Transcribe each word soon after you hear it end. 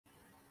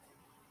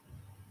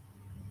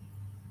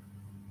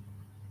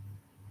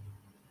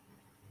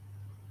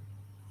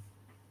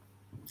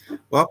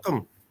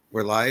Welcome.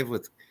 We're live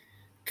with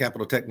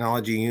Capital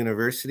Technology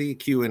University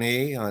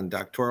Q&A on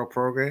doctoral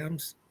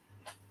programs.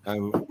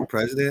 I'm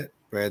President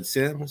Brad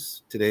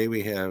Sims. Today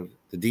we have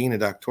the Dean of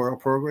Doctoral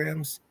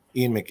Programs,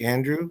 Ian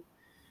McAndrew.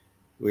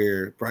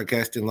 We're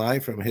broadcasting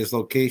live from his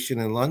location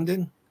in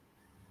London.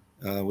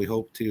 We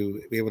hope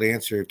to be able to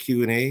answer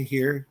Q&A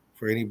here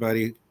for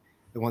anybody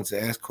that wants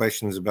to ask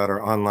questions about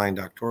our online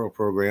doctoral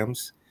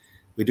programs.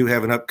 We do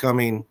have an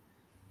upcoming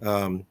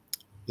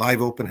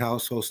live open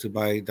house hosted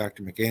by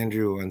Dr.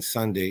 McAndrew on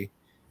Sunday.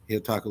 He'll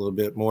talk a little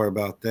bit more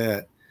about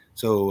that.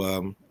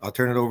 So I'll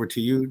turn it over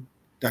to you,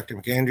 Dr.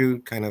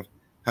 McAndrew, kind of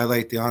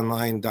highlight the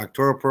online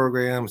doctoral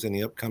programs and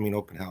the upcoming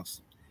open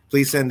house.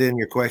 Please send in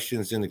your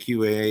questions in the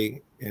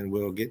Q&A and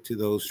we'll get to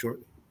those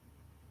shortly.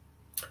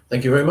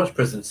 Thank you very much,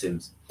 President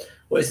Sims.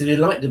 Well, it's a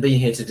delight to be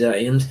here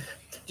today. And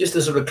just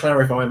to sort of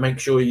clarify and make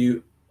sure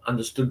you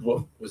understood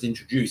what was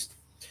introduced.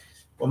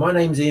 Well, my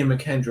name's Ian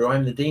McAndrew.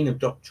 I'm the Dean of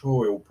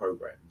Doctoral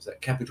Programs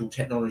at Capital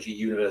Technology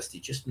University,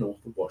 just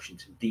north of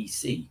Washington,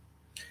 DC.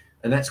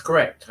 And that's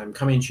correct. I'm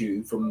coming to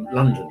you from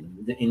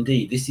London.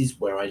 Indeed, this is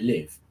where I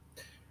live.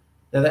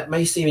 Now, that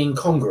may seem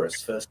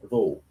incongruous, first of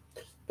all.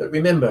 But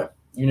remember,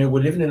 we're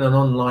living in an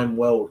online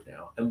world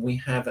now, and we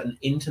have an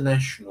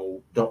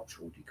international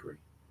doctoral degree.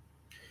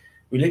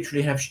 We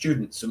literally have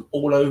students from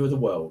all over the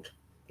world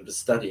that are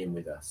studying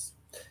with us.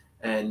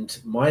 And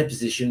my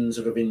position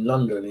sort of in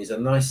London is a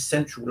nice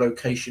central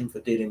location for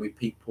dealing with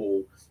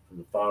people from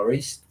the Far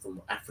East,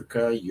 from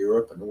Africa,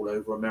 Europe, and all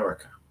over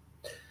America.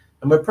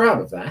 And we're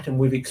proud of that, and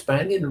we've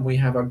expanded, and we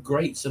have a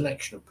great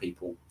selection of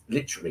people,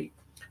 literally,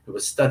 who are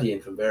studying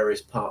from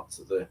various parts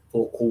of the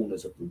four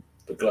corners of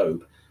the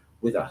globe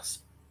with us.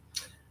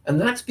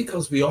 And that's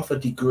because we offer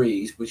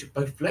degrees which are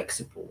both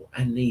flexible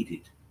and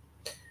needed.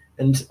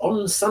 And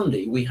on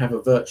Sunday, we have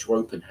a virtual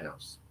open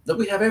house that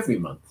we have every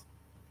month.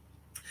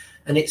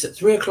 And it's at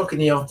 3 o'clock in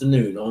the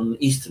afternoon on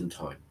Eastern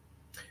time.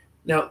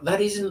 Now,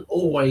 that isn't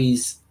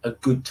always a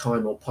good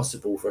time or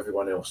possible for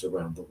everyone else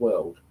around the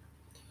world.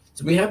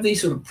 So we have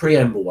these sort of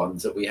preamble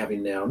ones that we're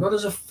having now, not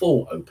as a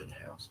full open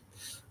house,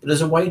 but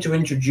as a way to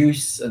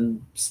introduce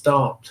and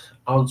start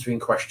answering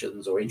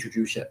questions or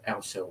introduce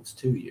ourselves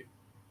to you.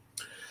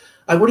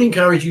 I would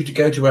encourage you to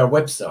go to our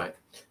website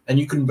and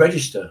you can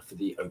register for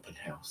the open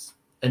house.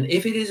 And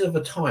if it is of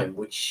a time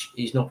which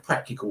is not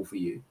practical for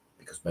you,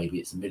 because maybe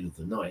it's the middle of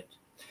the night,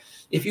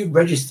 if you've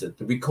registered,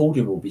 the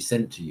recording will be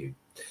sent to you.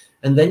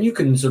 And then you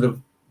can sort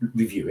of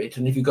review it.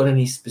 And if you've got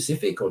any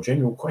specific or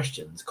general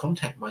questions,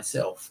 contact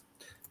myself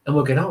and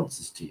we'll get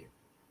answers to you.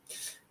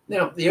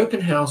 Now, the open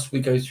house,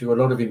 we go through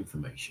a lot of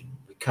information.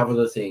 We cover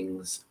the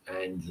things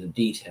and the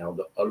detail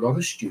that a lot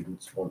of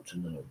students want to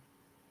know.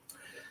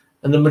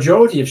 And the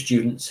majority of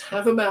students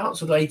have about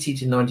sort of 80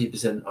 to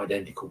 90%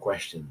 identical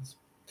questions.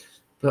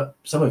 But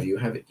some of you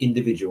have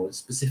individual and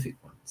specific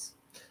ones.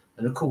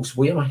 And of course,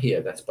 we are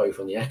here, that's both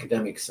on the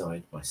academic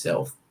side,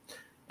 myself,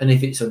 and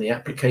if it's on the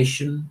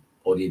application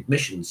or the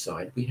admissions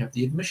side, we have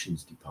the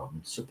admissions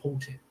department to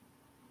support it.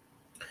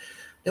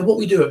 Now, what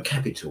we do at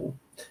Capital,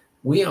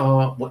 we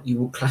are what you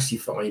will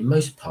classify in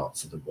most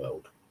parts of the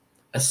world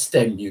a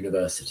STEM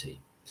university.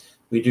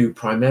 We do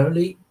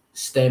primarily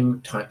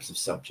STEM types of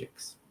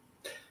subjects.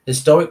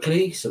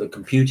 Historically, sort of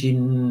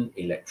computing,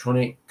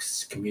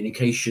 electronics,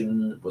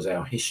 communication was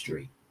our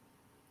history.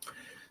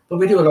 But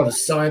we do a lot of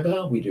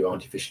cyber, we do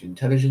artificial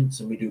intelligence,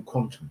 and we do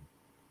quantum.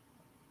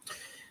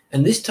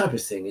 And this type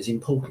of thing is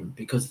important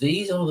because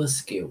these are the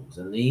skills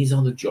and these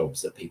are the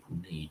jobs that people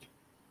need.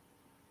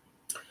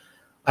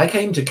 I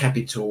came to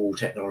Capital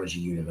Technology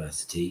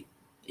University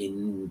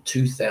in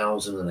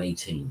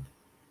 2018,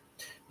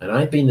 and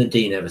I've been the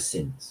dean ever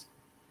since.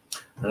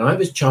 And I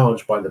was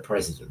charged by the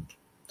president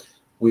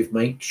with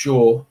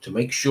to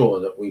make sure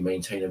that we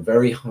maintain a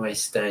very high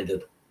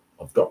standard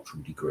of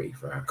doctoral degree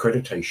for our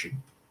accreditation.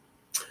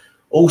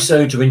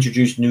 Also to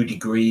introduce new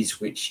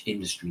degrees which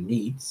industry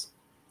needs.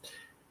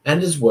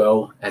 And as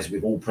well as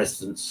with all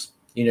presidents,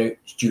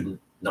 student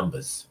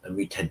numbers and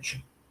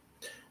retention.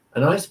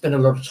 And I've spent a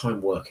lot of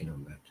time working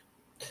on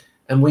that.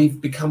 And we've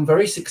become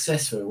very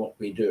successful in what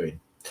we're doing.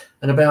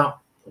 And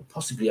about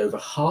possibly over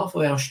half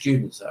of our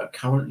students that are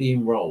currently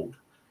enrolled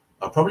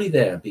are probably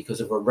there because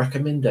of a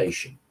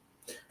recommendation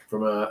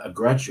from a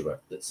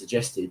graduate that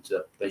suggested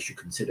that they should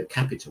consider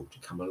Capital to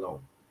come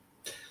along.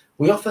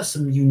 We offer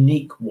some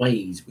unique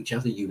ways which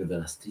other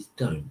universities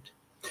don't.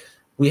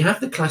 We have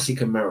the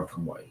classic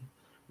American way,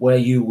 where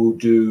you will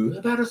do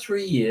about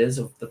 3 years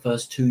of the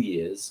first 2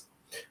 years,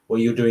 where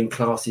you're doing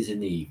classes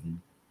in the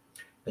evening,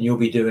 and you'll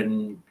be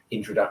doing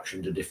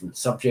introduction to different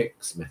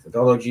subjects,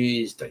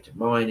 methodologies, data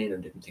mining,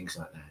 and different things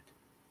like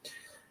that.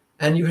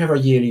 And you have a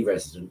yearly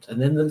resident, and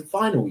then the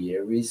final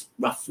year is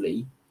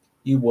roughly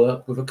you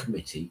work with a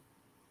committee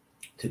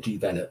to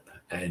develop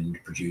and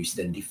produce,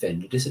 then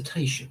defend a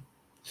dissertation.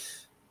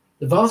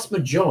 The vast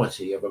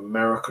majority of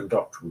American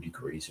doctoral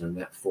degrees are in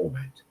that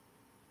format.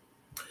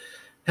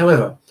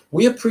 However,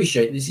 we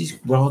appreciate this is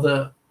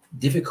rather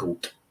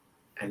difficult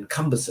and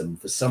cumbersome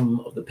for some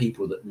of the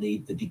people that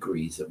need the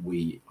degrees that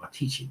we are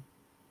teaching.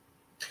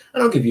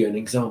 And I'll give you an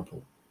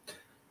example.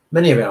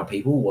 Many of our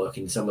people work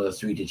in some of the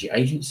three-digit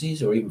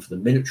agencies or even for the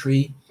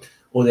military,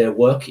 or they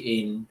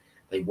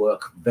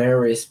work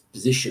various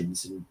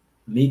positions in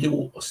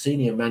middle or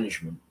senior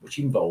management, which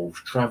involves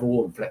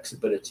travel and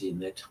flexibility in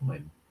their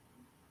time.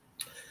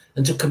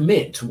 And to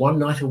commit to one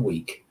night a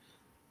week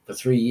for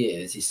 3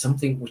 years is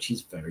something which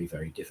is very,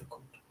 very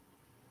difficult.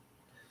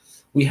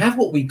 We have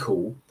what we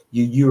call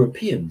your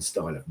European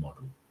style of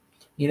model.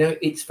 You know,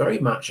 it's very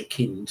much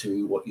akin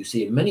to what you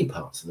see in many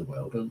parts of the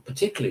world, and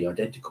particularly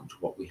identical to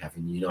what we have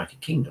in the United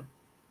Kingdom.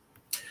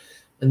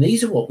 And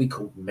these are what we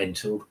call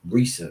mentored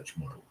research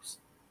models.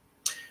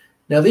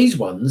 Now, these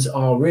ones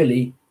are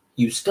really,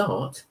 you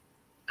start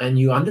and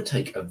you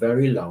undertake a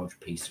very large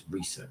piece of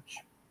research.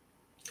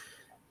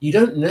 You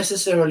don't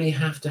necessarily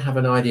have to have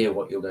an idea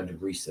what you're going to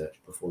research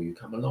before you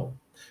come along.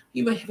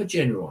 You may have a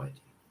general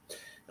idea.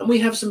 And we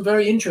have some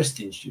very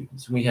interesting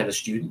students. We had a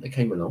student that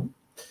came along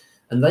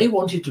and they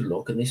wanted to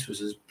look, and this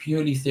was as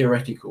purely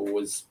theoretical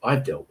as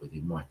I've dealt with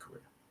in my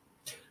career.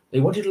 They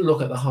wanted to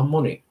look at the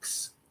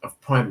harmonics of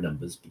prime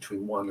numbers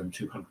between 1 and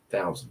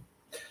 200,000.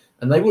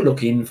 And they were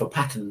looking for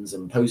patterns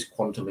and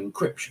post-quantum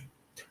encryption.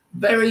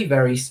 Very,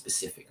 very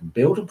specific and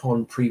built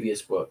upon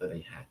previous work that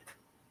they had.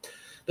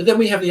 But then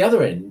we have the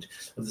other end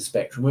of the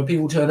spectrum where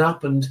people turn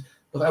up and,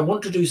 look, I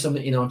want to do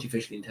something in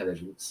artificial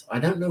intelligence. I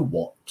don't know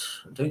what.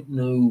 I don't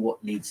know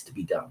what needs to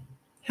be done.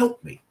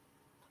 Help me.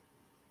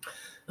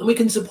 And we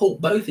can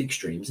support both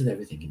extremes and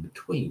everything in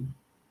between.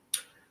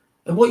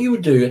 And what you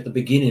would do at the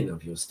beginning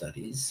of your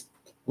studies,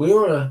 we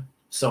will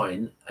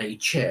assign a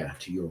chair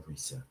to your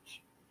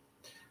research.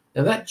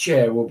 Now that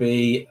chair will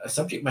be a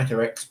subject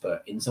matter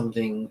expert in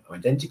something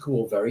identical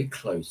or very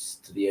close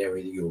to the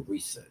area that you're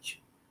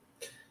researching.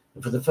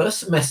 And for the first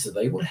semester,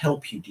 they will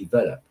help you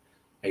develop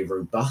a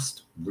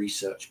robust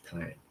research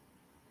plan.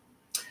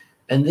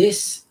 And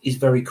this is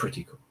very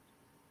critical.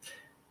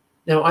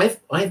 Now,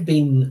 I've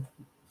been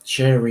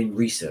chairing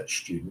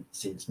research students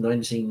since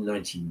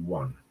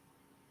 1991.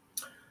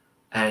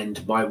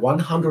 And my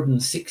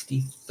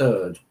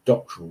 163rd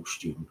doctoral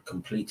student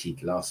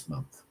completed last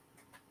month.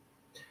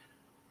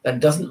 That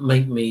doesn't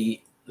make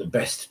me the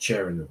best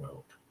chair in the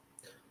world.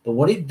 But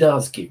what it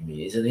does give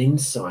me is an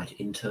insight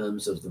in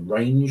terms of the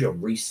range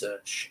of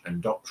research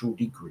and doctoral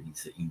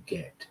degrees that you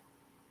get.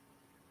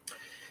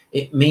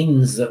 It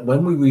means that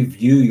when we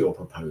review your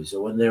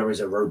proposal and there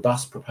is a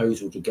robust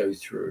proposal to go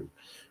through,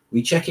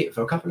 we check it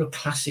for a couple of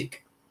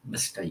classic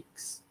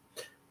mistakes.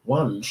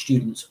 One,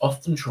 students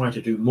often try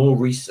to do more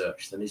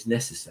research than is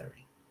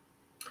necessary.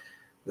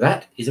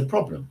 That is a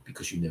problem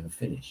because you never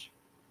finish.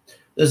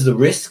 There's the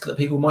risk that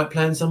people might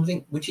plan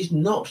something which is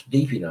not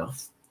deep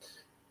enough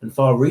and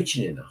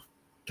far-reaching enough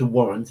to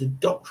warrant a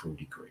doctoral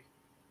degree.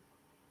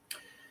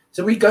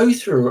 So we go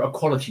through a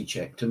quality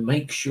check to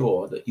make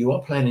sure that you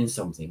are planning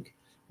something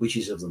which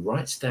is of the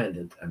right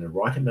standard and the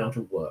right amount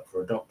of work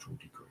for a doctoral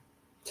degree.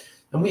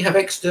 And we have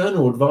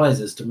external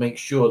advisors to make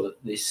sure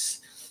that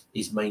this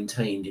is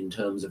maintained in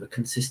terms of a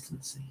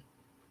consistency.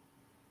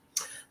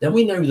 Then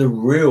we know the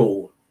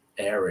real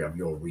area of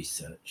your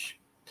research.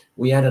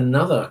 We add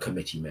another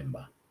committee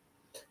member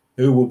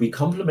who will be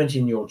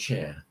complementing your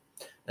chair,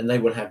 and they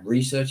will have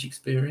research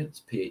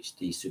experience,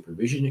 PhD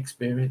supervision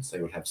experience, they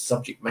will have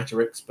subject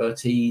matter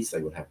expertise,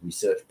 they will have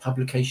research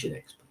publication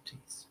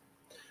expertise.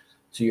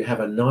 So you have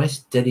a nice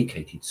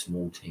dedicated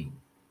small team.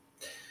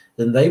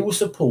 Then they will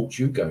support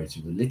you going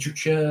through the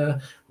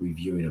literature,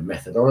 reviewing a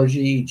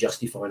methodology,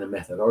 justifying a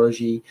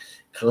methodology,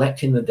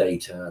 collecting the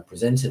data,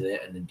 presenting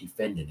it, and then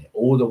defending it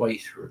all the way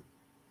through.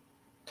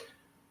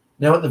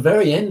 Now, at the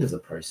very end of the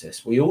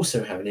process, we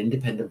also have an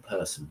independent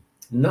person,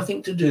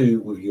 nothing to do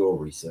with your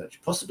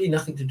research, possibly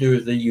nothing to do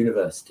with the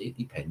university, it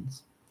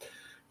depends,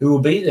 who will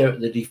be there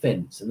at the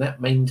defense, and that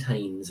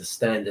maintains a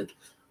standard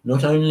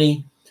not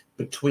only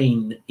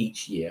between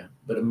each year,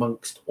 but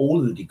amongst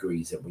all the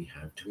degrees that we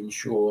have to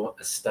ensure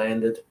a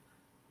standard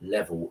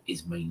level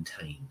is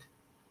maintained.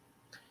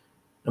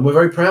 And we're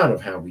very proud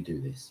of how we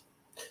do this.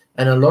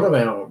 And a lot of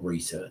our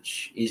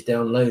research is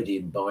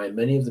downloaded by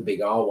many of the big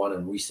R1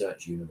 and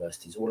research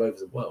universities all over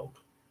the world.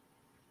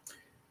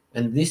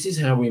 And this is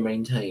how we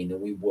maintain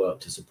and we work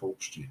to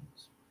support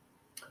students.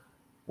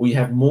 We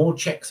have more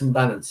checks and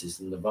balances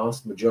than the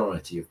vast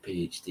majority of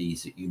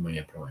PhDs that you may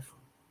apply for.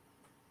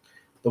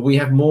 But we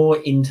have more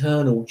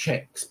internal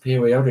checks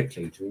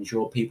periodically to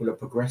ensure people are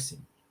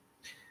progressing.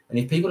 And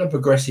if people are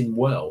progressing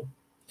well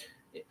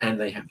and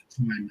they have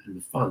the time and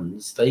the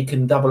funds, they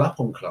can double up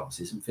on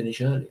classes and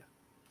finish earlier.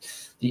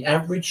 The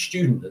average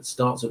student that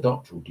starts a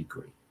doctoral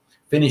degree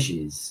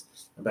finishes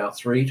about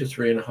 3 to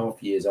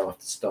 3.5 years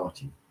after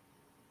starting.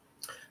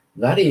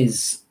 That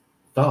is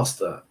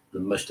faster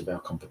than most of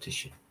our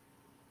competition.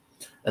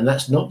 And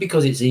that's not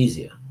because it's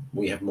easier.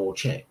 We have more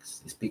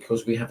checks. It's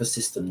because we have a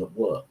system that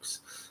works.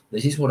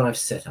 This is what I've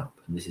set up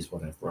and this is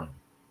what I've run.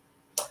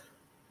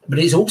 But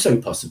it's also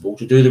possible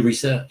to do the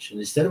research and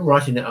instead of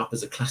writing it up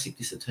as a classic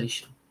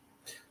dissertation,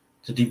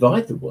 to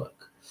divide the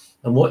work.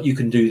 And what you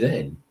can do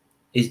then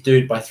is do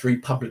it by 3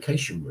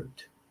 publication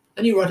route.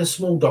 And you write a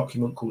small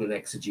document called an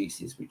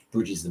exegesis, which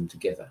bridges them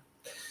together.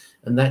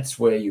 And that's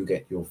where you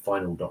get your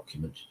final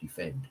document to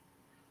defend.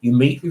 You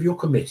meet with your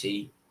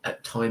committee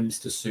at times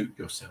to suit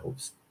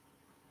yourselves.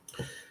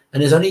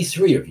 And there's only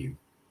 3 of you,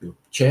 your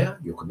chair,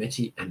 your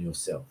committee, and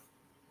yourself.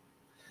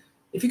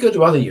 If you go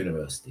to other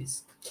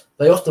universities,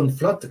 they often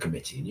flood the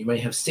committee, and you may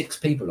have 6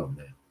 people on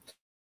there.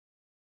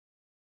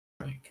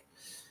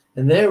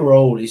 And their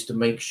role is to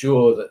make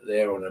sure that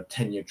they're on a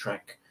tenure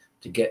track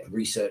to get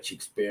research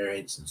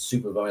experience and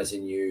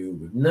supervising you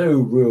with no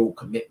real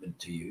commitment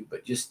to you,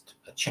 but just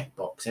a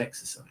checkbox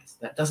exercise.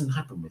 That doesn't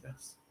happen with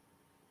us.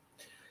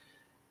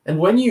 And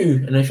when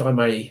you, and if I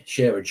may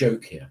share a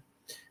joke here,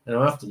 and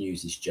I often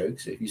use this joke,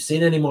 so if you've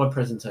seen any of my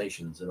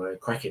presentations and I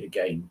crack it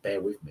again,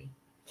 bear with me.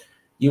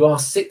 You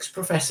ask 6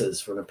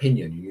 professors for an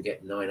opinion and you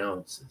get 9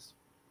 answers.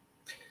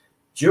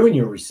 During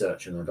your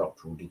research on a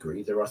doctoral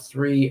degree, there are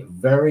 3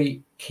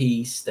 very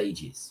key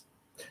stages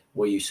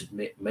where you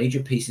submit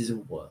major pieces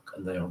of work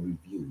and they are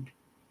reviewed.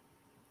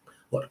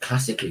 What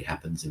classically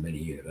happens in many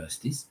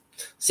universities,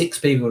 6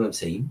 people on a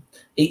team,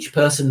 each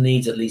person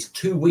needs at least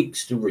 2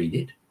 weeks to read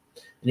it,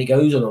 and it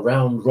goes on a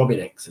round robin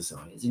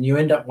exercise, and you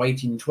end up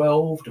waiting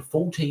 12 to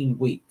 14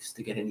 weeks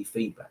to get any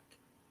feedback.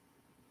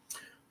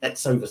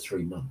 That's over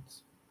 3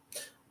 months.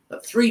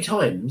 But 3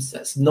 times,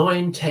 that's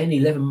 9, 10,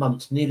 11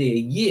 months, nearly a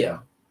year,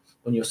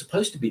 when you're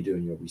supposed to be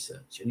doing your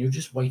research, and you're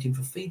just waiting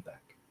for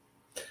feedback.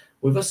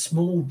 With a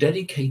small,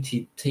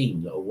 dedicated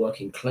team that are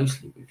working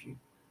closely with you,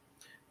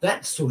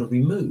 that's sort of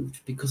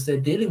removed because they're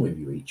dealing with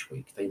you each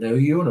week. They know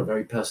you on a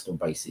very personal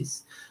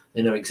basis.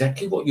 They know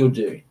exactly what you're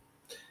doing.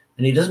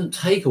 And it doesn't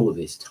take all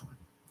this time.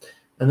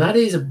 And that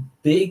is a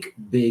big,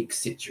 big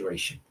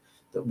situation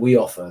that we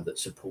offer that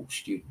supports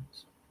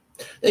students.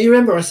 Now, you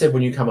remember I said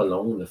when you come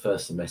along in the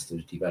first semester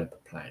to develop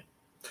a plan.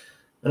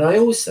 And I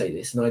always say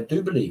this, and I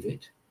do believe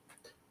it,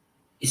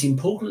 it's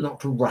important not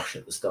to rush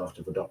at the start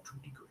of a doctoral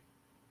degree.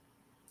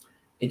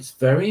 It's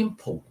very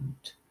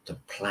important to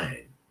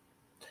plan.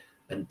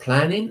 And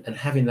planning and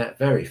having that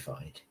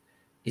verified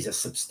is a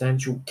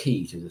substantial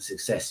key to the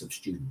success of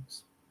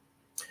students.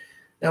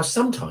 Now,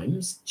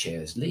 sometimes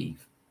chairs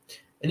leave.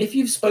 And if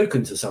you've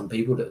spoken to some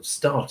people that have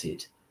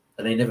started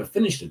and they never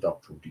finished a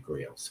doctoral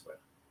degree elsewhere,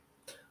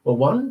 well,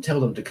 one, tell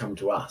them to come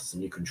to us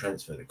and you can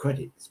transfer the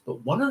credits.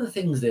 But one of the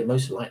things they're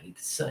most likely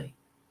to say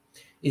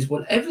is,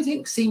 well,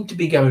 everything seemed to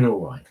be going all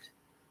right.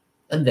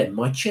 And then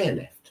my chair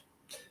left.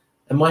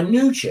 And my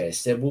new chair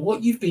said, well,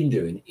 what you've been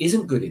doing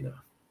isn't good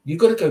enough. You've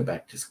got to go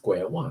back to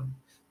square one.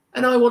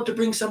 And I want to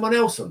bring someone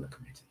else on the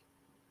committee.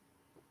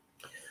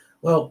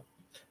 Well,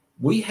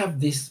 we have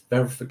this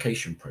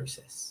verification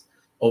process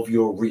of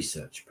your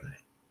research plan.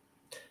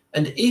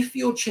 And if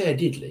your chair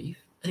did leave,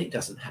 and it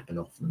doesn't happen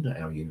often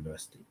at our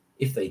university,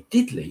 if they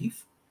did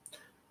leave,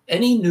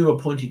 any new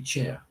appointed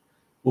chair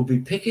will be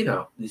picking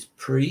up this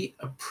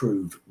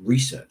pre-approved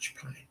research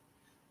plan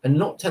and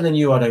not telling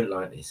you, I don't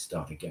like this,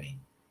 start again.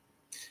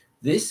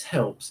 This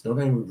helps not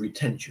only with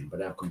retention,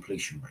 but our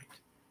completion rate.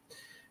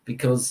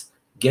 Because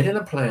getting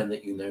a plan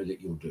that you know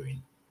that you're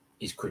doing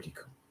is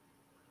critical.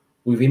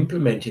 We've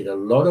implemented a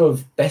lot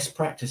of best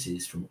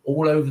practices from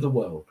all over the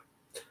world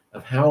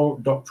of how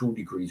doctoral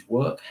degrees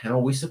work, how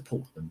we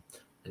support them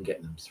and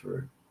get them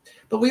through.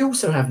 But we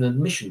also have an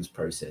admissions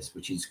process,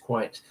 which is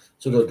quite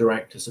sort of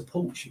direct to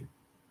support you.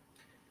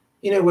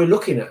 You know, we're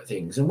looking at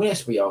things, and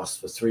yes, we ask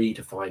for 3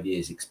 to 5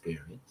 years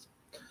experience.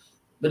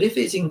 But if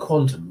it's in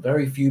quantum,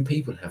 very few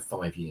people have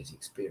 5 years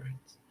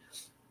experience.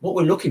 What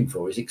we're looking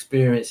for is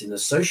experience in the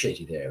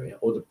associated area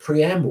or the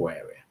preamble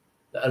area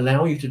that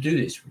allow you to do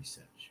this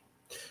research.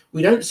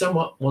 We don't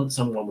somewhat want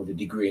someone with a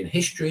degree in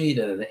history,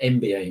 then an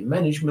MBA in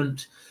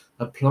management,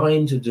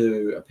 applying to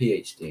do a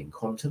PhD in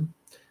quantum,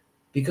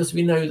 because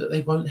we know that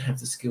they won't have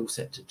the skill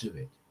set to do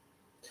it.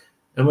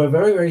 And we're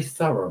very, very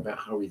thorough about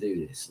how we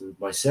do this. And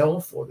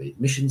myself or the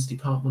admissions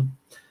department,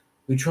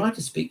 we try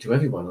to speak to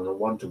everyone on a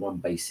one-to-one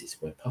basis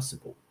where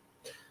possible,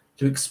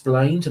 to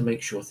explain, to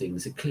make sure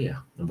things are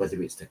clear. And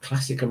whether it's the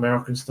classic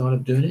American style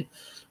of doing it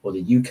or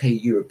the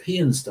UK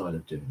European style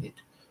of doing it,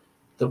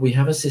 that we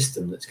have a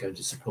system that's going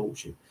to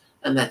support you.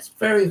 And that's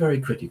very, very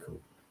critical.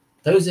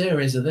 Those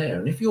areas are there.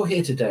 And if you're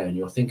here today and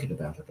you're thinking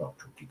about a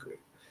doctoral degree,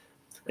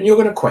 and you're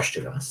going to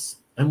question us,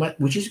 and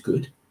which is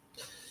good,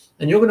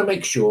 and you're going to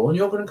make sure, and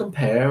you're going to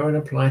compare and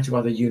apply to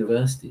other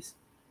universities,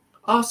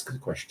 ask the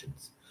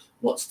questions.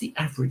 What's the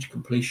average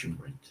completion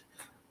rate?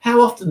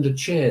 How often do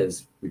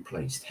chairs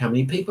replaced? How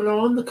many people are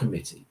on the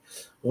committee?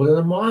 What are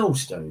the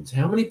milestones?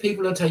 How many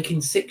people are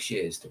taking 6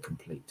 years to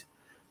complete?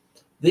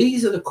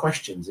 These are the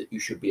questions that you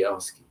should be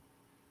asking.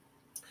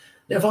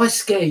 Now, if I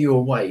scare you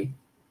away,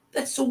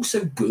 that's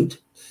also good,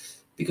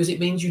 because it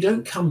means you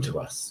don't come to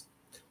us.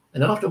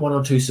 And after 1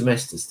 or 2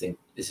 semesters think,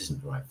 this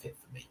isn't the right fit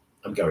for me,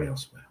 I'm going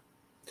elsewhere.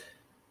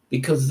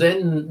 Because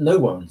then no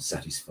one's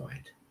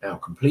satisfied. Our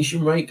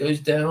completion rate goes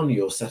down,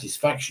 your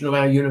satisfaction of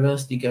our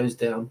university goes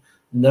down.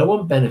 No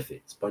one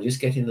benefits by just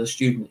getting the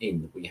student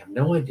in that we have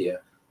no idea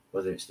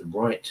whether it's the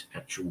right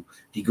actual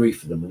degree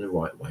for them and the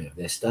right way of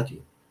their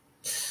studying.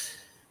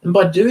 And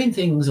by doing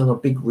things on a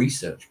big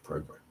research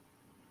program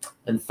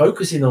and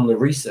focusing on the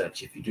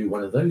research, if you do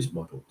one of those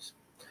models,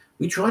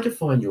 We try to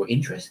find your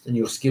interest and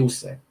your skill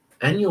set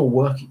and your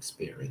work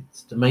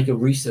experience to make a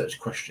research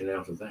question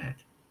out of that.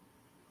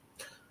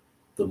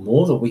 The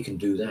more that we can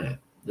do that,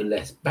 the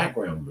less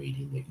background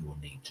reading that you will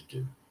need to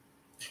do,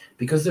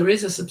 because there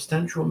is a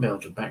substantial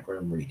amount of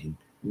background reading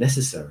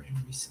necessary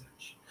in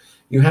research.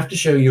 You have to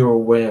show you're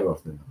aware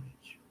of the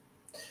knowledge.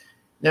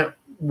 Now,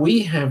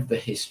 we have the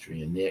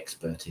history and the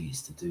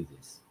expertise to do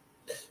this.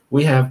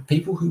 We have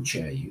people who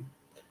chair you,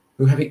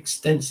 who have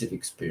extensive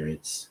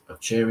experience of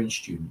chairing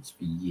students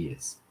for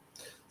years,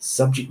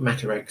 subject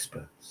matter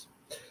experts.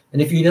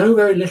 And if you know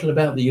very little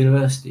about the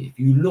university, if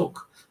you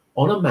look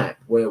on a map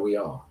where we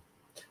are,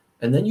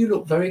 and then you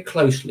look very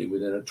closely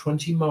within a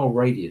 20-mile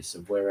radius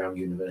of where our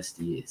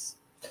university is,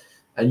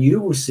 and you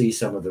will see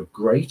some of the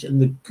great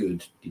and the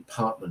good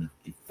Department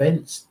of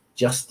Defense,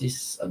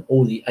 Justice, and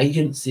all the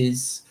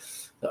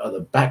agencies that are the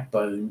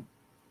backbone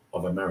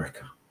of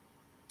America.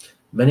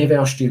 Many of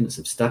our students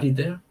have studied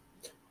there.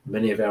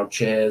 Many of our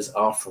chairs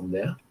are from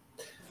there.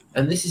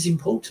 And this is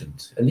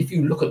important. And if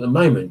you look at the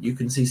moment, you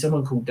can see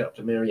someone called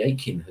Dr. Mary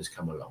Aiken has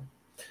come along.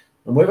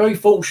 And we're very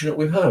fortunate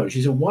with her.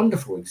 She's a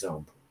wonderful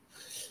example.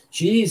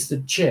 She is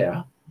the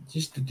chair,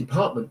 she's the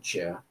department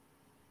chair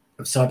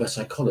of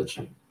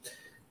cyberpsychology.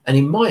 And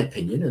in my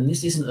opinion, and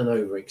this isn't an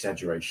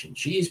over-exaggeration,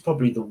 she is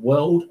probably the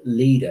world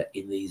leader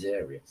in these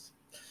areas.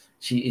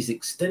 She is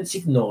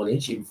extensive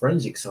knowledge in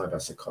forensic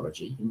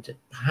cyberpsychology, and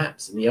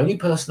perhaps the only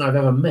person I've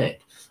ever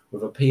met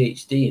with a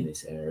PhD in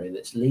this area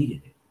that's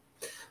leading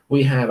it.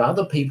 We have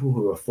other people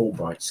who are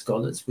Fulbright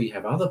scholars. We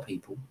have other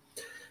people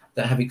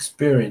that have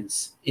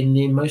experience in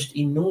the most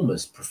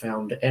enormous,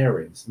 profound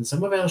areas. And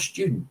some of our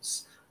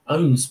students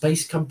own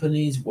space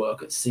companies,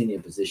 work at senior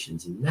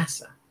positions in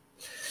NASA.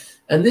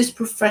 And this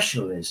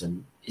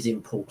professionalism is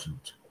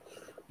important.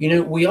 You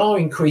know, we are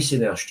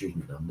increasing our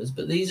student numbers,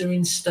 but these are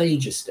in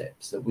stages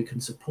steps that we can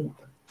support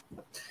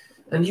them.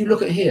 And you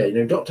look at here, you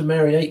know, Dr.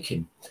 Mary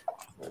Aiken,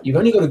 you've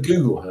only got to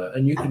Google her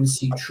and you can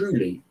see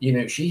truly, you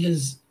know, she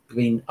has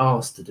been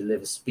asked to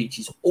deliver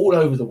speeches all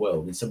over the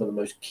world in some of the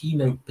most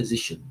keynote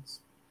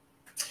positions.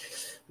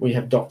 We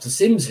have Dr.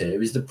 Sims here,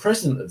 who is the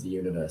president of the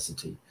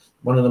university,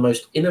 one of the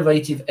most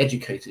innovative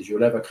educators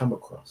you'll ever come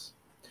across.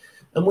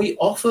 And we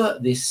offer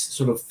this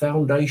sort of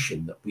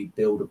foundation that we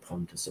build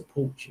upon to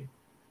support you.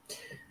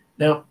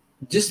 Now,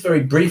 just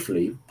very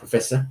briefly,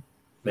 Professor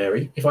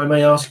Mary, if I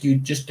may ask you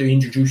just to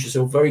introduce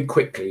yourself very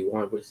quickly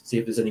while we see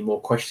if there's any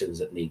more questions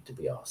that need to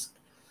be asked,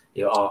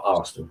 are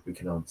asked or we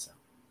can answer.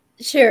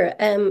 Sure.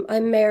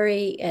 I'm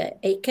Mary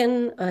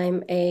Aiken.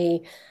 I'm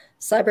a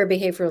cyber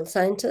behavioral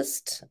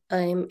scientist.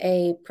 I'm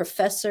a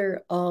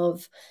professor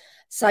of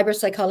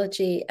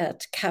cyberpsychology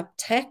at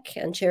CapTech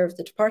and chair of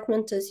the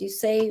department, as you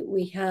say.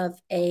 We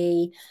have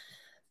a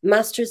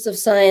Master's of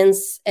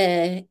Science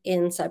in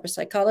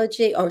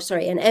cyberpsychology, or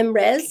sorry, an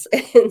MRes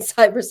in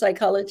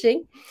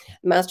cyberpsychology,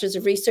 Master's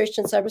of Research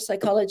in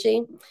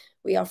cyberpsychology.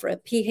 We offer a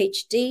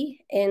PhD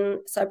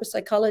in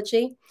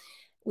cyberpsychology.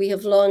 We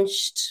have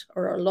launched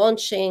or are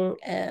launching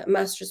a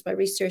Master's by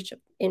Research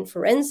in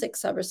Forensic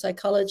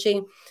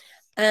Cyberpsychology,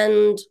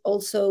 and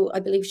also,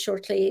 I believe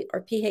shortly,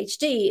 our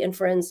PhD in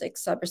Forensic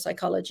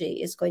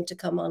Cyberpsychology is going to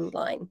come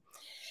online.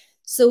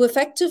 So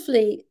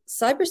effectively,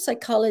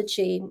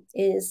 cyberpsychology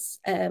is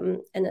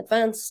an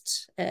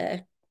advanced,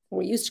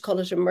 we used to call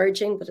it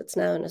emerging, but it's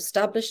now an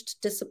established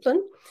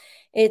discipline.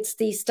 It's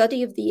the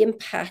study of the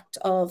impact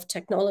of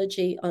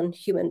technology on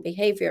human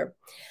behavior.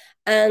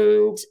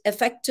 And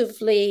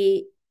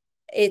effectively,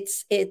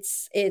 it's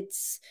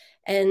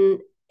an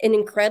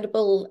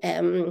incredible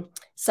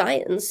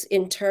science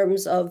in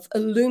terms of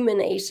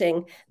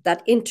illuminating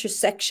that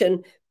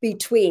intersection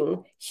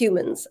between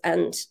humans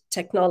and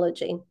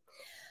technology.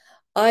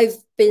 I've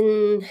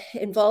been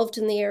involved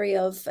in the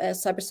area of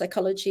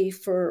cyberpsychology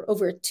for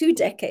over 2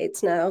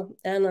 decades now,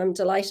 and I'm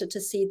delighted to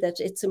see that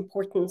its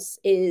importance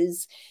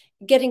is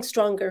getting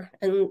stronger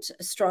and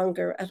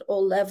stronger at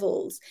all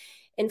levels.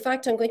 In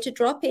fact, I'm going to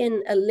drop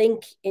in a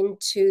link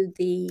into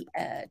the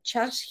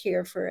chat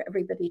here for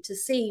everybody to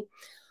see,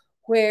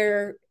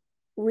 where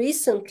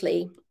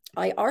recently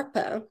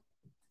IARPA,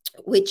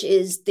 which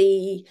is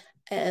the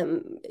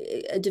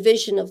a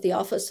division of the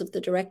Office of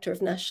the Director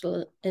of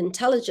National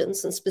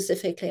Intelligence, and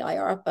specifically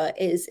IARPA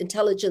is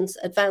Intelligence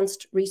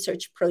Advanced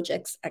Research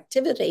Projects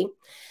Activity.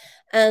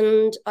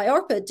 And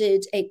IARPA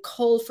did a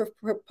call for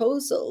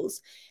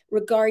proposals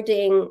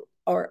regarding,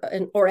 or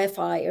an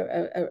RFI,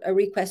 or a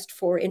request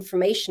for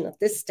information at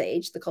this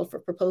stage. The call for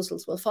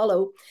proposals will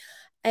follow,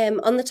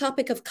 on the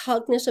topic of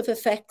cognitive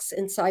effects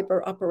in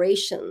cyber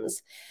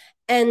operations.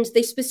 And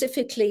they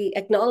specifically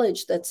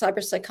acknowledge that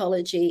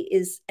cyberpsychology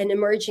is an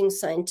emerging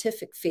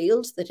scientific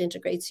field that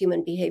integrates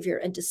human behavior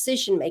and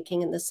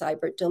decision-making in the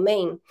cyber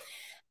domain.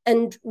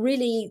 And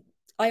really,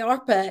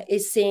 IARPA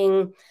is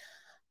seeing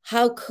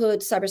how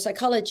could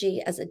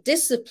cyberpsychology as a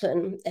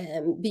discipline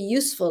be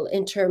useful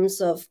in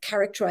terms of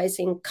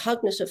characterizing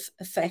cognitive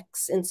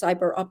effects in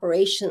cyber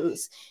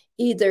operations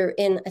either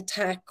in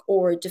attack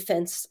or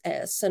defense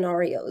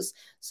scenarios.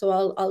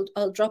 So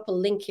I'll drop a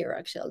link here.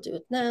 Actually, I'll do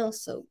it now.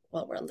 So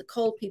while we're on the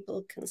call,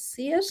 people can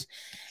see it.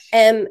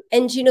 And,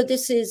 you know,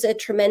 this is a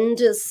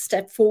tremendous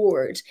step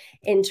forward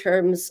in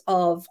terms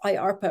of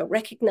IARPA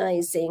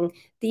recognizing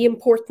the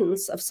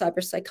importance of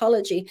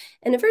cyberpsychology,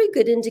 and a very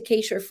good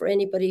indicator for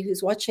anybody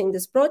who's watching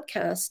this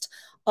broadcast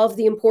of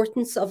the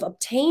importance of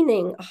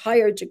obtaining a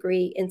higher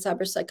degree in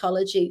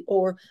cyberpsychology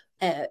or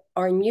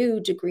our new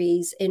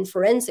degrees in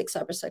forensic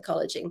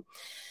cyberpsychology.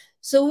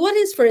 So what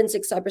is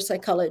forensic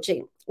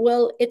cyberpsychology?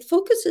 Well, it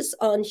focuses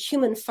on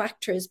human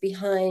factors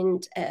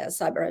behind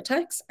cyber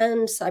attacks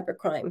and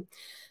cybercrime.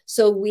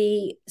 So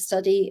we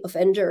study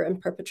offender and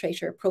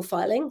perpetrator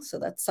profiling, so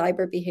that's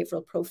cyber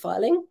behavioral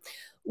profiling.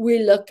 We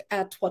look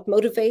at what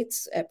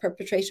motivates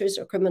perpetrators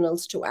or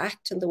criminals to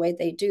act in the way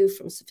they do,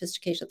 from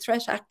sophisticated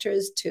threat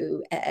actors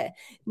to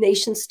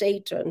nation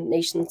state or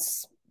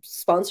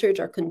nation-sponsored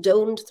or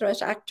condoned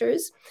threat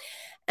actors.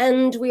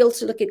 And we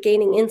also look at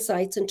gaining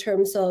insights in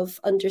terms of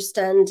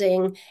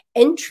understanding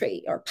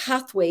entry or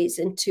pathways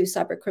into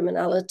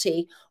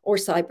cybercriminality or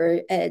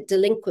cyber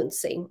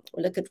delinquency.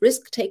 We look at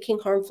risk-taking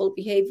harmful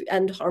behavior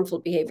and harmful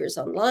behaviors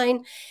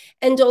online.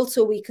 And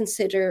also we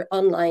consider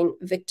online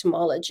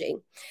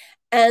victimology.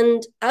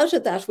 And out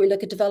of that, we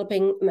look at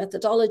developing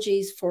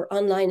methodologies for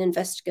online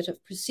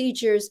investigative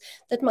procedures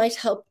that might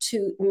help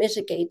to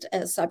mitigate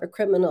cyber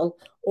criminal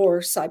or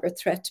cyber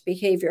threat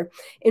behavior.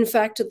 In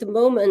fact, at the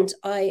moment,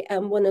 I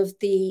am one of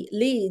the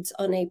leads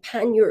on a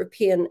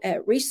pan-European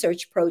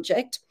research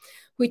project,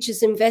 which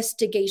is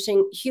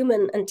investigating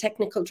human and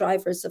technical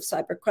drivers of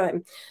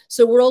cybercrime.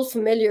 So we're all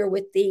familiar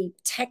with the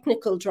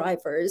technical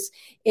drivers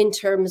in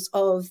terms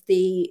of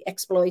the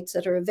exploits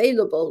that are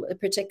available,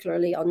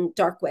 particularly on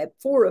dark web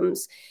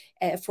forums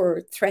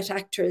for threat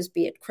actors,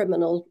 be it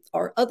criminal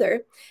or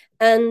other.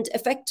 And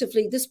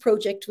effectively, this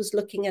project was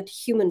looking at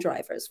human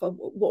drivers.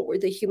 What were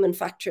the human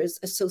factors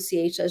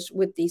associated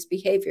with these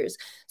behaviors?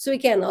 So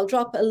again, I'll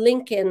drop a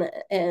link in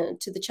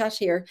to the chat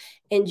here,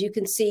 and you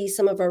can see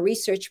some of our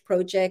research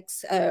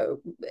projects, our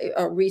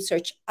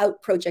research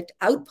project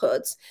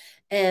outputs,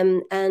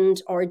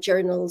 and our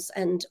journals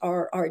and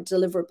our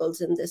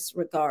deliverables in this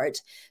regard.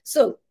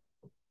 So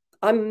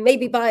I'm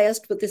maybe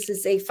biased, but this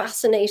is a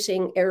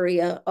fascinating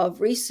area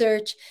of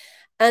research.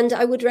 And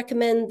I would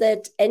recommend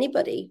that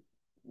anybody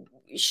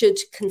should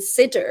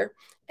consider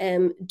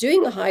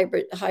doing a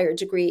higher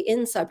degree in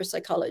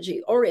cyberpsychology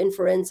or in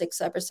forensic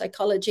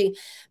cyberpsychology,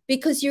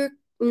 because your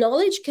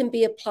knowledge can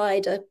be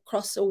applied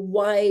across a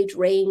wide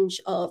range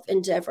of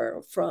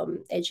endeavor,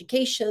 from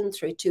education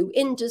through to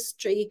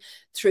industry,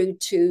 through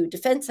to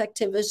defense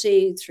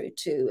activity, through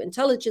to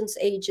intelligence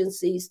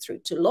agencies, through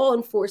to law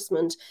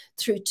enforcement,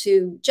 through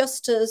to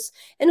justice,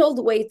 and all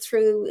the way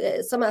through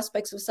some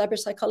aspects of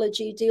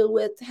cyberpsychology deal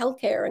with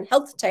healthcare and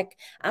health tech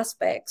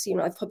aspects. You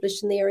know, I've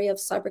published in the area of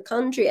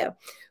cyberchondria,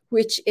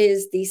 which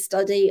is the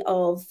study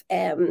of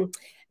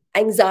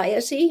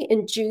anxiety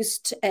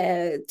induced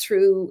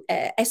through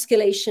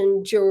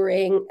escalation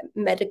during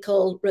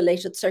medical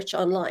related search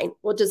online.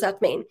 What does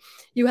that mean?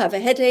 You have a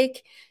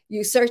headache,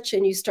 you search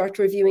and you start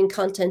reviewing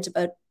content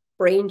about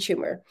brain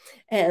tumor.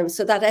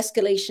 So that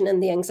escalation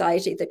and the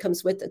anxiety that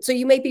comes with it. So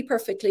you may be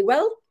perfectly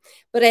well,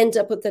 but end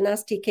up with a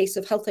nasty case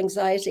of health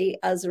anxiety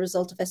as a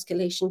result of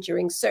escalation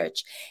during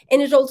search.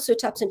 And it also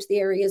taps into the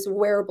areas of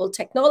wearable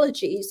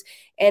technologies.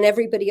 And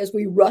everybody, as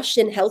we rush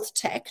in health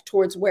tech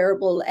towards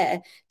wearable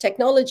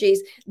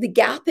technologies, the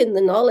gap in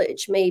the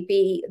knowledge may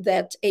be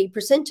that a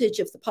percentage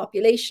of the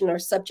population are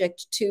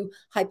subject to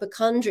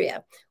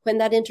hypochondria. When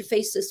that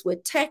interfaces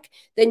with tech,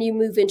 then you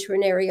move into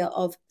an area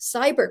of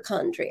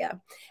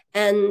cyberchondria.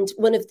 And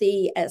one of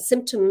the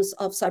symptoms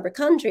of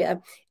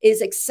cyberchondria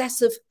is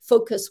excessive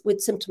focus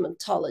with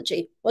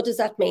symptomatology. What does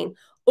that mean?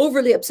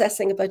 Overly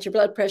obsessing about your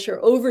blood pressure,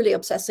 overly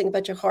obsessing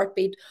about your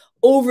heartbeat,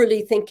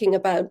 overly thinking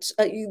about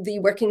the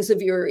workings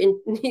of your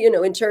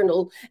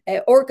internal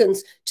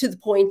organs, to the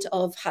point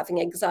of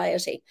having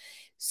anxiety.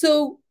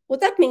 So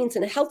what that means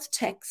in a health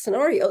tech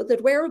scenario,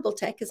 that wearable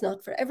tech is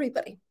not for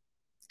everybody.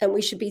 And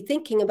we should be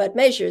thinking about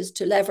measures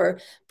to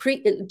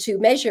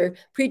measure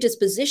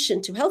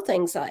predisposition to health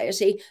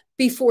anxiety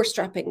before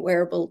strapping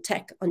wearable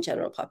tech on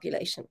general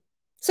population.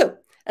 So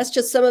that's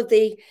just some of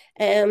the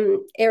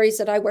areas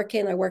that I work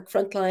in. I work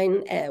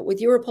frontline with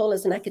Europol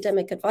as an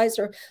academic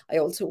advisor. I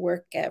also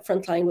work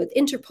frontline with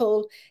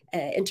Interpol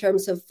in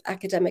terms of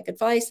academic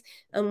advice.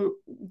 I'm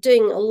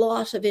doing a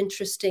lot of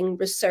interesting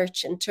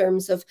research in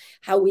terms of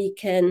how we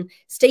can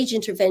stage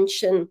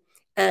intervention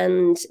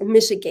and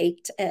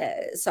mitigate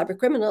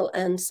cybercriminal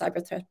and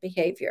cyber threat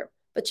behavior.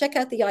 But check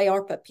out the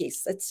IARPA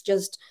piece. It's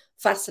just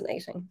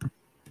fascinating.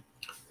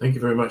 Thank you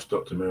very much,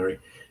 Dr. Mary.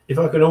 If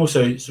I could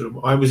also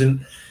I was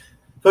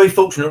very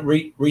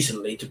fortunate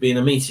recently to be in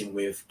a meeting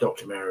with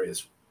Dr.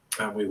 Mary's,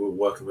 and we were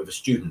working with a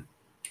student.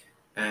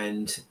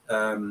 And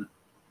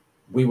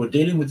we were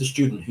dealing with the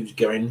student who's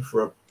going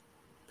for a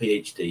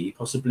PhD,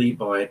 possibly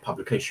by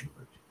publication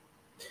route.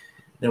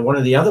 Now, one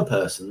of the other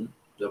person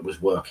that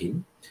was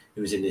working,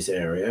 who was in this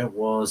area,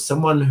 was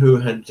someone who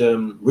had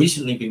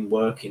recently been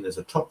working as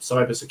a top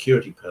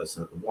cybersecurity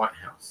person at the White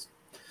House.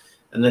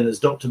 And then there's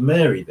Dr.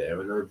 Mary there,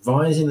 and they're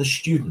advising the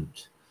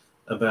student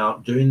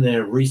about doing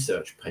their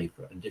research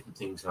paper and different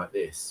things like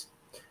this.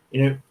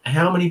 You know,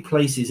 how many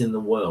places in the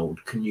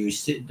world can you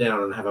sit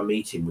down and have a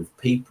meeting with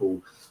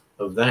people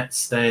of that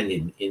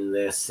standing in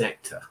their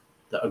sector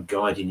that are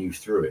guiding you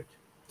through it?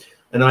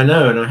 And I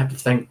know, and I have to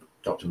thank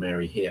Dr.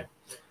 Mary here,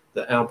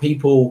 that our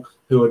people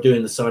who are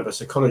doing the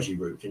cyberpsychology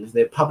route, and if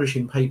they're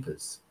publishing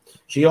papers,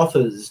 she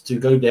offers to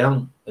go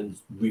down and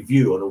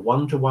review on a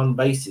one-to-one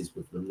basis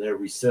with them their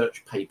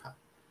research paper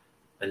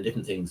and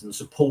different things, and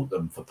support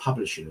them for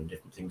publishing and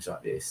different things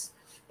like this.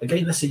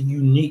 Again, that's a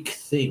unique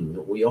thing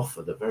that we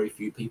offer that very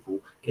few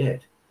people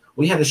get.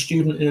 We had a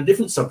student in a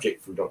different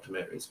subject from Dr.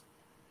 Mary's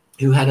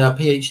who had a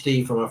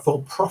PhD from a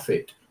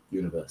for-profit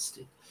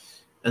university,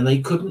 and they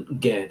couldn't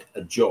get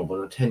a job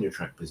on a tenure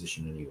track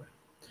position anywhere.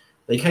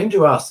 They came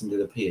to us and did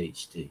a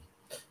PhD,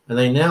 and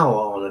they now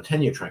are on a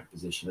tenure track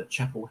position at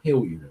Chapel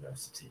Hill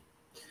University.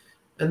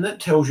 And that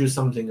tells you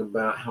something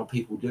about how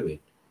people do it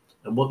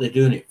and what they're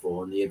doing it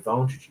for and the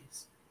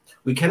advantages.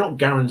 We cannot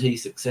guarantee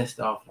success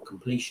after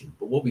completion,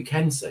 but what we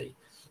can say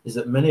is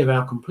that many of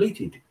our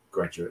completed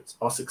graduates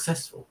are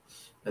successful,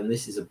 and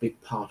this is a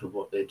big part of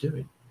what they're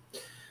doing.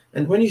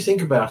 And when you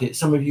think about it,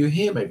 some of you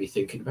here may be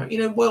thinking about, you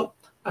know, well,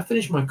 I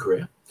finished my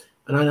career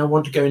and I now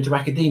want to go into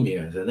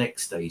academia as the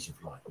next stage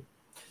of life.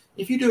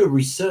 If you do a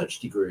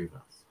research degree with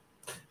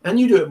us and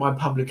you do it by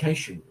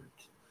publication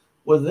route,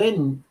 well,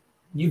 then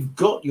you've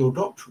got your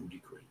doctoral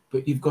degree,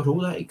 but you've got all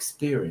that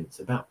experience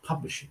about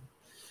publishing,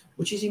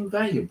 which is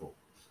invaluable.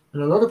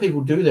 And a lot of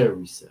people do their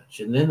research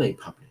and then they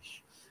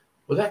publish.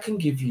 Well, that can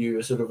give you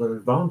a sort of an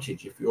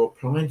advantage if you're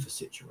applying for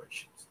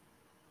situations.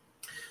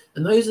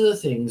 And those are the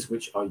things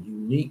which are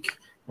unique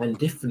and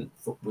different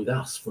with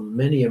us from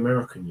many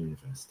American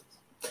universities.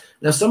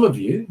 Now, some of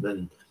you,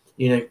 then,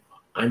 you know,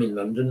 I'm in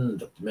London,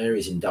 Dr. Mary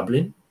is in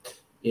Dublin,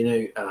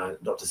 you know,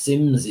 Dr.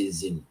 Sims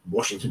is in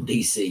Washington,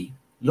 DC.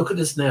 Look at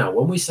us now.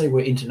 When we say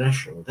we're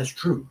international, that's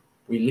true.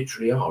 We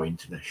literally are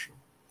international.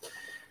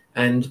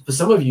 And for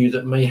some of you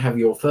that may have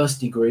your first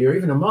degree or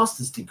even a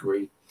master's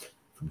degree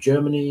from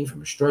Germany,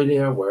 from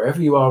Australia,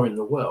 wherever you are in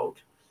the world,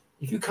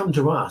 if you come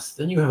to us,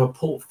 then you have a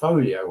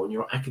portfolio on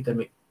your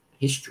academic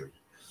history,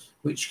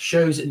 which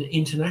shows an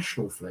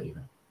international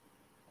flavor.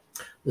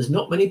 There's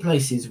not many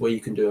places where you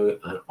can do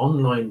an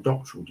online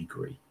doctoral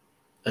degree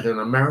at an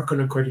American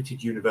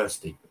accredited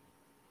university,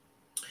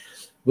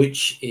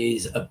 which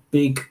is a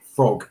big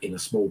frog in a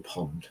small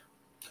pond.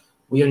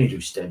 We only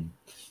do STEM.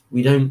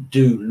 We don't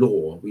do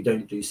law. We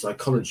don't do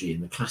psychology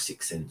in the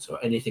classic sense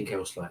or anything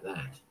else like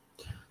that.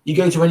 You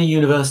go to any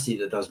university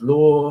that does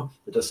law,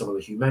 that does some of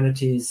the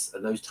humanities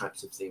and those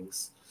types of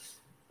things,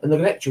 and the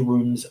lecture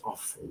rooms are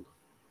full.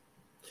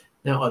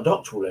 Now, at a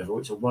doctoral level,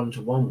 it's a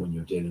one-to-one when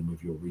you're dealing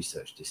with your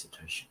research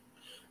dissertation.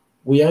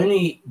 We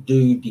only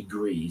do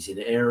degrees in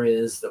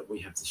areas that we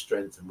have the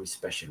strength and we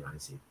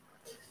specialize in.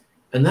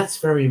 And that's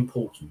very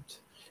important.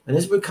 And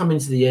as we're coming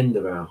to the end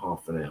of our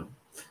half an hour,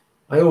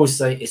 I always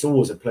say it's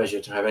always a pleasure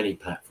to have any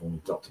platform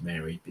with Dr.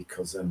 Mary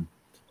because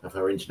of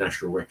her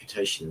international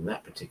reputation in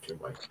that particular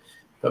way.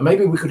 But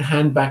maybe we could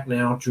hand back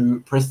now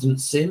to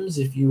President Sims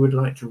if you would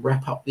like to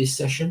wrap up this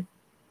session.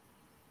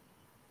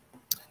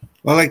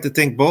 Well, I'd like to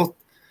thank both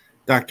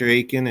Dr.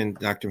 Aiken and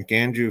Dr.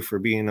 McAndrew for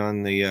being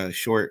on the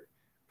short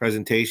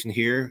presentation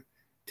here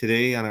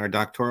today on our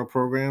doctoral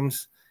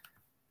programs.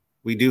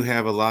 We do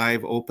have a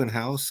live open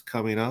house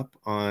coming up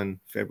on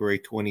February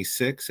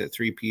 26th at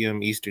 3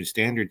 p.m. Eastern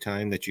Standard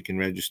Time that you can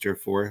register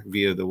for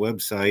via the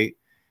website.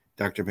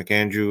 Dr.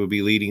 McAndrew will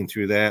be leading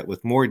through that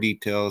with more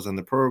details on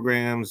the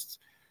programs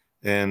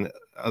and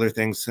other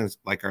things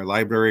like our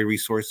library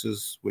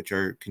resources, which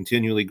are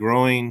continually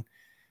growing,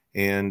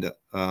 and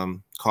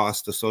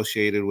cost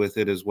associated with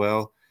it as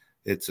well.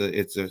 It's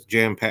a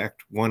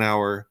jam-packed 1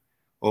 hour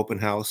open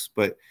house.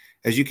 But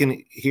as you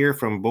can hear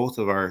from both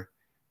of our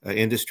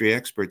industry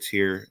experts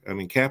here, I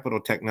mean, Capital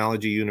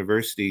Technology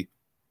University,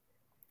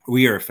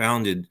 we are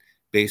founded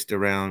based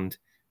around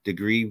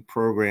degree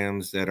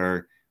programs that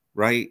are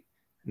right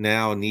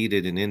now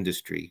needed in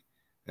industry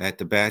at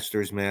the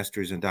bachelor's,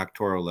 master's, and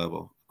doctoral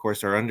level. Of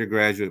course, our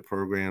undergraduate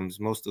programs,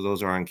 most of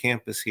those are on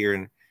campus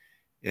here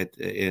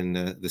in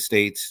the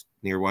States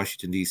near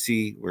Washington,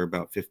 D.C. We're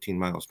about 15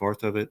 miles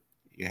north of it.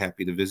 You're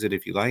happy to visit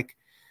if you like.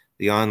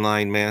 The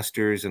online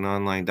master's and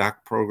online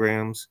doc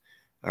programs,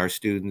 our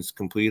students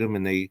complete them,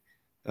 and they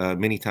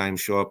many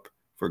times show up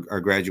for our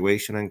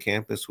graduation on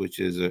campus, which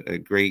is a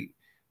great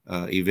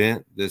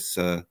event. This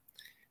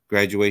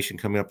graduation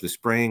coming up this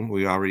spring,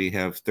 we already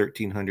have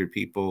 1,300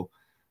 people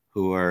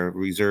who are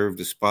reserved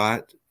a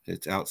spot.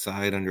 It's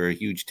outside under a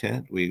huge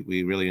tent. We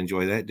really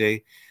enjoy that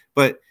day.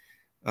 But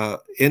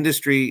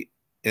industry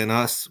and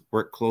us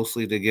work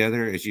closely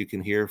together, as you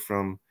can hear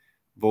from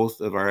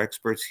both of our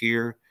experts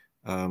here.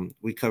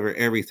 We cover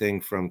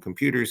everything from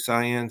computer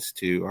science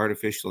to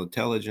artificial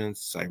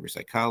intelligence,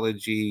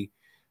 cyberpsychology,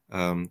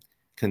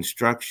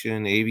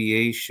 construction,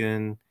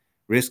 aviation,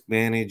 risk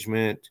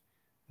management,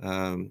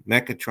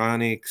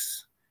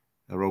 mechatronics,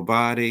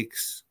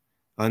 robotics,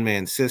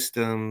 unmanned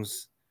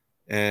systems,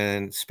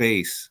 and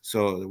space.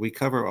 So we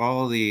cover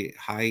all the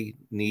high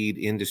need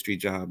industry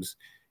jobs.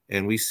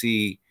 And we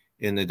see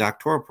in the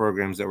doctoral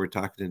programs that we're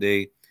talking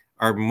today,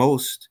 our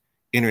most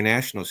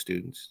international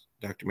students.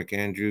 Dr.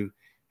 McAndrew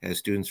has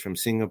students from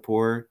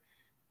Singapore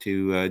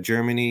to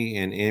Germany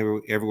and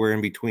everywhere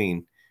in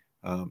between.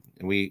 And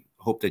we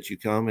hope that you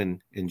come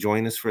and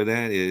join us for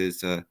that. It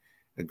is a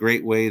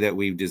great way that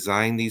we've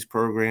designed these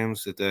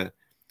programs at the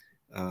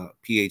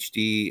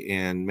PhD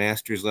and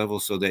master's level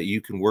so that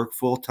you can work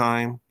full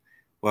time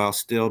while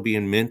still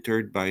being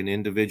mentored by an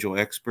individual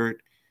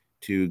expert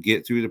to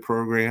get through the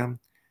program.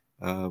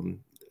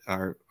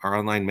 Our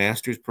online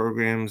master's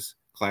programs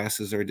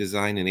classes are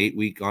designed in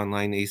 8-week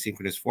online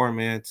asynchronous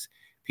formats.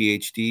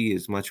 PhD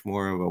is much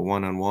more of a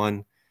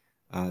one-on-one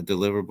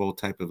deliverable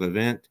type of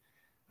event.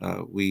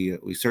 We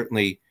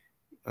certainly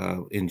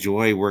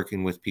enjoy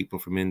working with people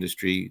from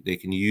industry. They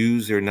can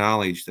use their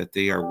knowledge that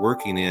they are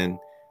working in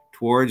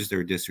towards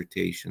their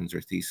dissertations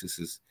or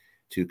theses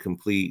to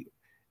complete.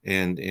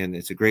 And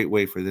it's a great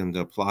way for them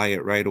to apply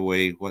it right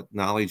away, what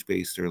knowledge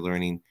base they're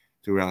learning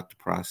throughout the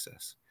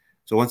process.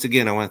 So once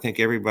again, I want to thank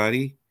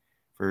everybody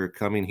for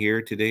coming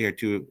here today, our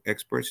two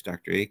experts,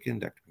 Dr. Aiken,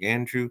 Dr.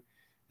 McAndrew,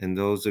 and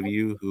those of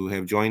you who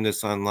have joined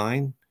us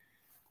online.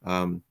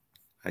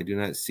 I do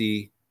not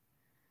see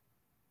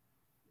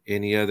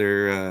any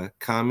other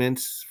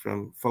comments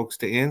from folks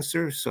to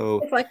answer.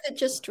 So if I could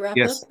just wrap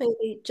yes. up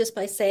maybe just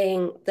by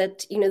saying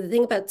that, you know, the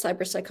thing about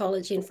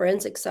cyberpsychology and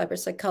forensic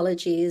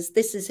cyberpsychology is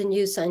this is a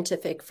new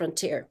scientific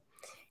frontier.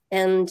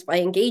 And by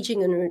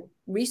engaging in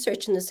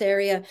research in this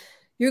area,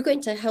 you're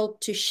going to help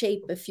to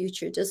shape a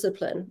future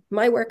discipline.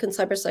 My work in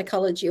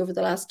cyberpsychology over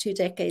the last 2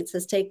 decades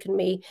has taken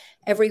me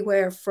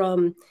everywhere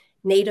from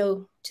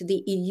NATO to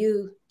the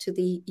EU, to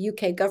the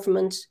UK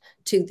government,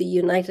 to the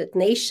United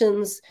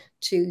Nations,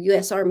 to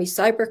US Army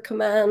Cyber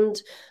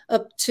Command,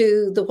 up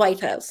to the White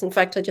House. In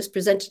fact, I just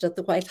presented at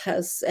the White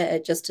House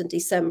just in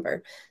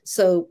December.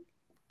 So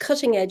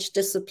cutting edge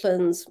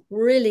disciplines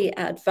really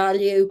add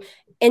value,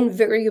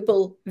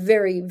 invariable,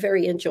 very,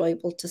 very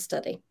enjoyable to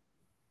study.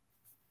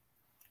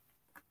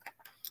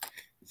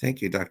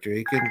 Thank you, Dr.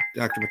 Aiken.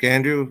 Dr.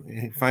 McAndrew,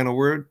 any final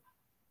word?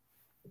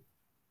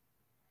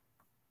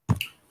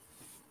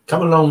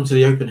 Come along to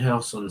the open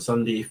house on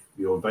Sunday if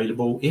you're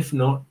available. If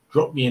not,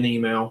 drop me an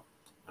email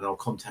and I'll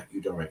contact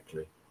you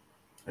directly.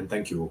 And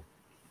thank you all.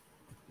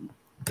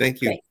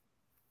 Thank you. Great.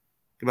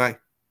 Goodbye.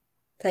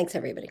 Thanks,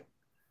 everybody.